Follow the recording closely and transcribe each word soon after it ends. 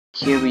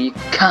Here we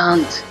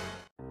can't.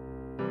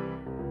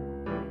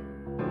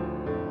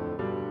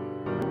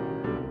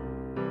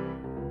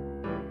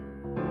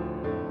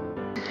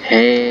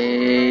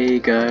 Hey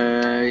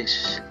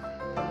guys,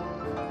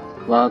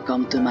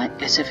 welcome to my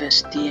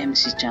SFS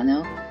TMC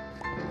channel.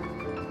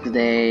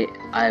 Today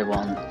I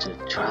want to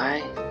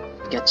try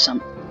get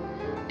some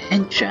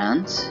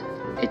enchants.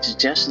 It's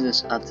just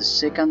this at the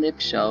second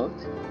episode,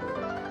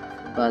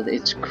 but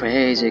it's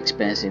crazy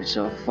expensive.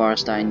 So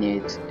first I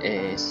need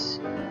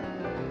is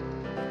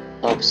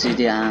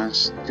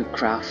obsidians to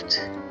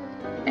craft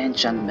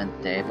enchantment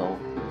table.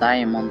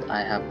 Diamond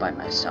I have by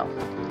myself.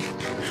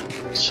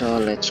 So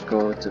let's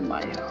go to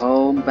my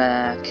home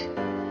back,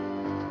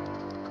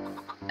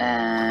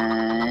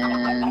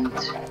 and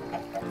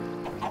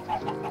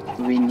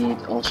we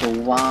need also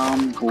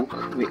one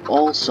book. We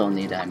also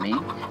need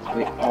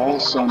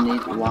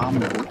one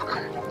book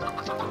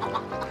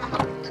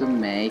to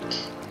make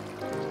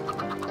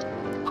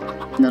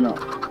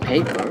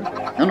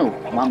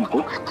one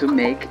book to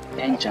make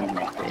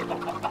enchantment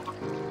table.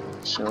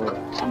 So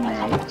to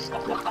make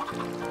the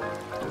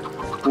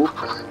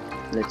book,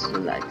 let's do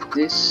like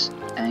this,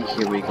 and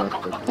here we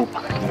got the book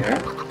here.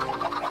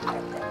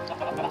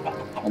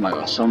 Oh my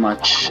god, so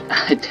much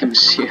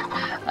items here.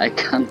 I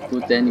can't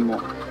put any more.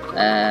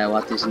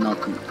 What is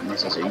not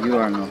necessary? You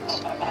are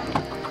not.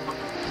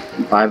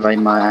 Bye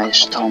my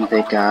stone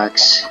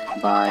pickaxe.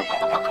 Bye.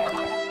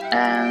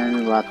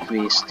 And what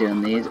we still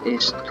need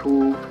is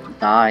 2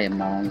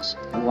 diamonds.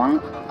 One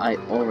I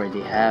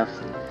already have.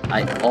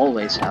 I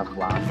always have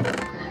one.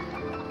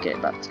 Okay,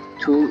 but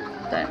 2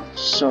 diamonds.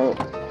 So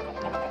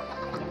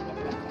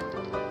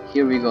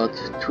here we got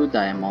 2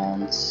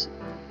 diamonds,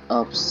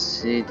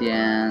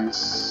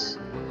 obsidians,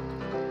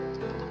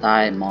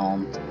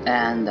 diamond,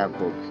 and a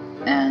book.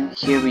 And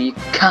here we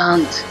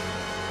can't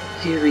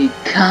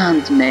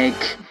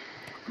make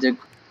the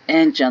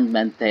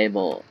enchantment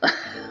table.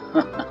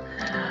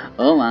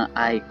 Oh man,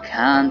 I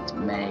can't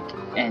make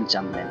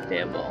enchantment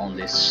table on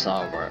this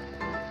server.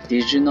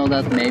 Did you know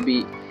that?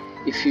 Maybe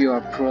if you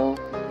are pro,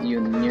 you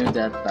knew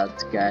that,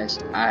 but guys,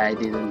 I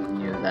didn't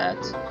knew that.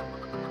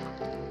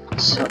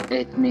 So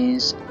it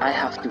means I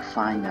have to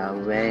find a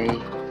way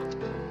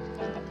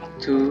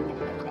to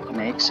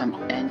make some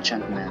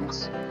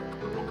enchantments,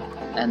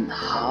 and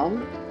how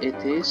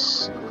it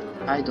is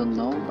I don't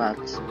know, but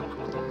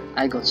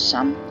I got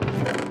some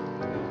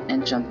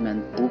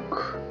enchantment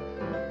book,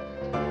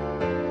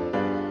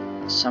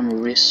 some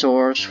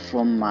resource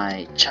from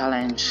my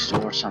challenge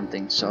or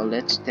something. So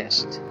let's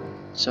test.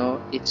 So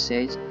it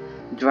says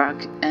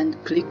drag and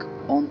click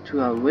onto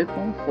a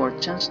weapon for a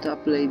chance to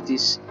apply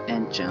this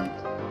enchant.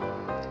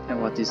 And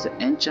what is the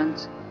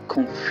enchant?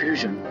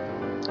 Confusion.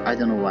 I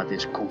don't know what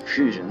is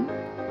confusion.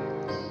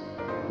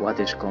 What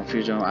is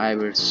confusion? I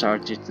will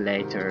search it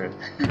later.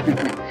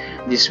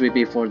 This will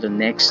be for the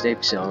next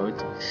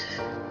episode.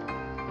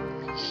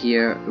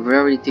 Here,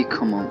 rarity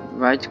common.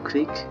 Right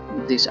click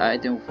this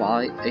item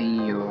while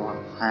in your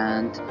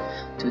hand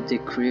to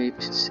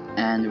decrypt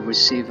and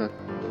receive an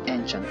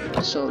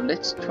enchantment. So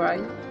let's try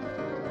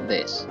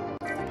this.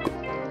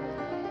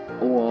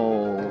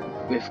 Whoa,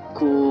 with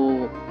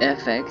cool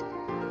effect.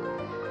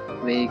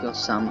 We got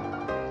some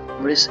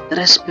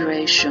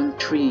respiration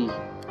tree.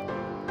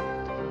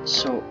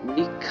 So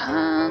we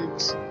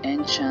can't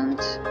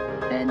enchant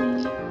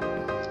any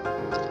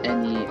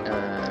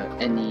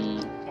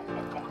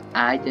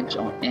items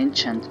on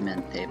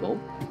enchantment table.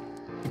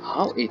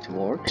 How it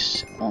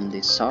works on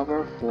this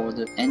server for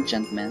the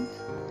enchantment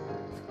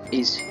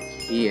is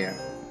here.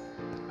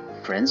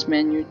 Friends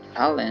menu,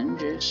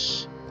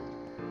 challenges.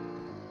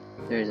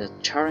 There is a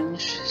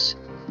challenge,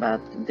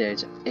 but there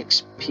is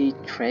XP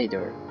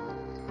trader.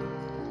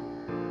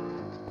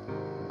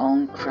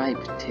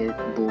 Uncrypted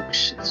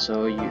books.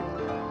 So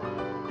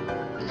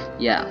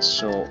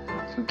so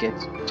to get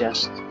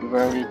just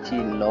rarity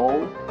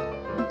low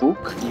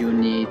book, you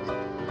need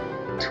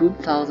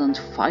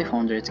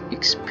 2500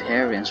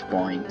 experience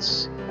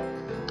points,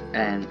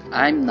 and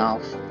I'm now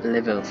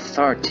level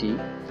 30.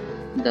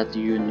 That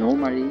you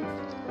normally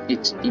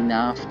it's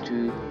enough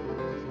to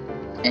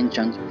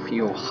enchant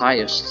your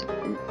highest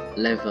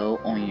level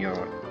on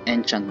your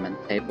enchantment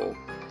table.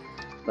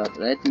 But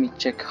let me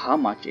check how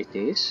much it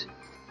is.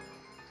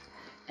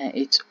 And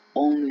it's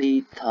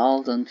only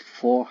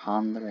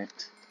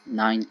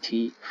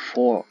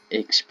 1494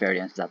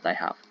 experience that I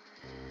have.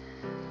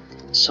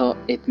 So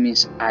it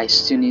means I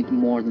still need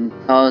more than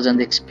 1000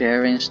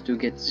 experience to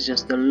get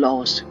just the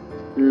lowest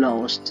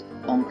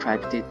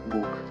uncrypted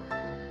book.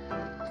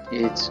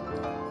 It's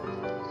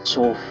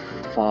so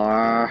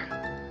far.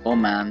 Oh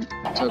man.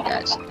 So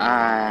guys,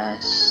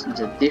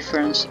 the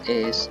difference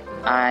is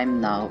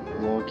I'm now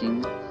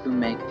working to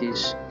make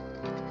this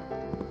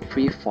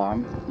free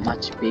farm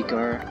much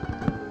bigger,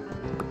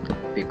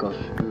 because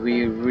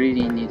we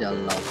really need a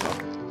lot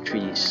of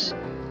trees.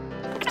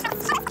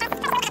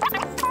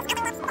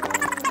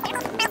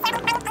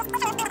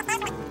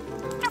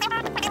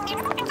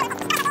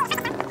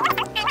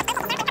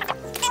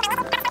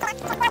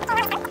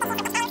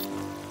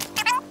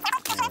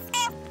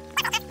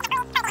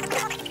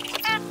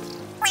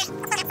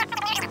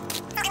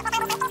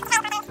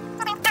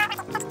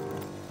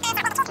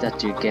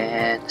 that you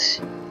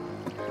get.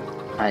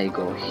 I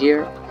go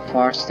here.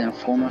 First and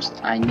foremost,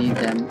 I need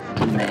them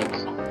to make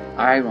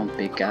iron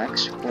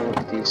pickaxe for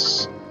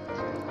this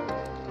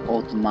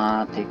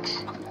automatic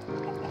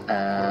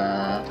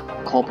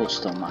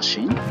cobblestone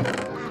machine.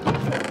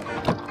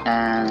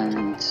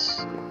 And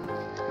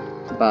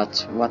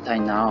but what I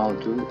now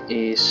do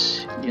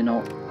is, you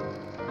know,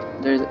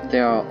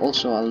 there are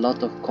also a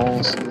lot of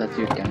coals that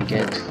you can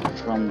get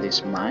from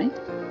this mine,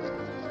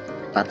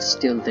 but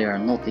still they are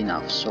not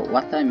enough. So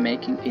what I'm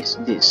making is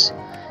this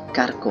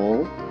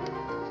charcoal,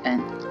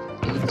 and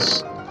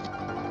it's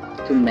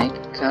to make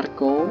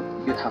charcoal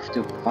you have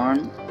to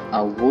burn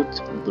a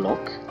wood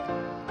block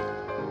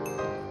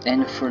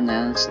and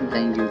furnace,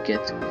 then you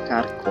get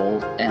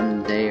charcoal,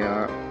 and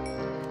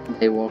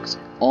they work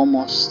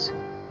almost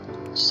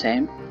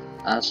same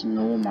as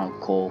normal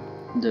coal.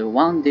 The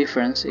one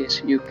difference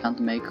is you can't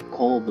make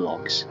coal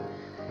blocks.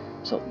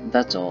 So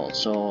that's all.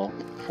 So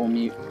for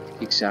me,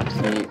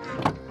 exactly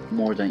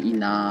more than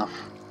enough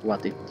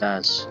what it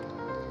does.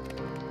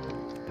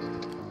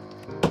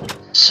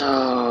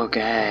 So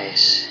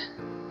guys,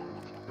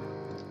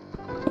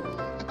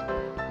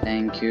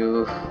 thank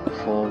you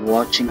for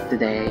watching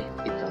today.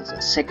 It was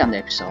the second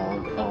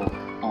episode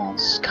on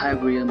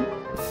SkyRealm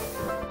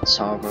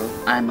server.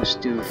 I'm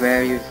still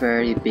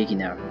very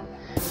beginner,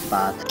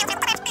 but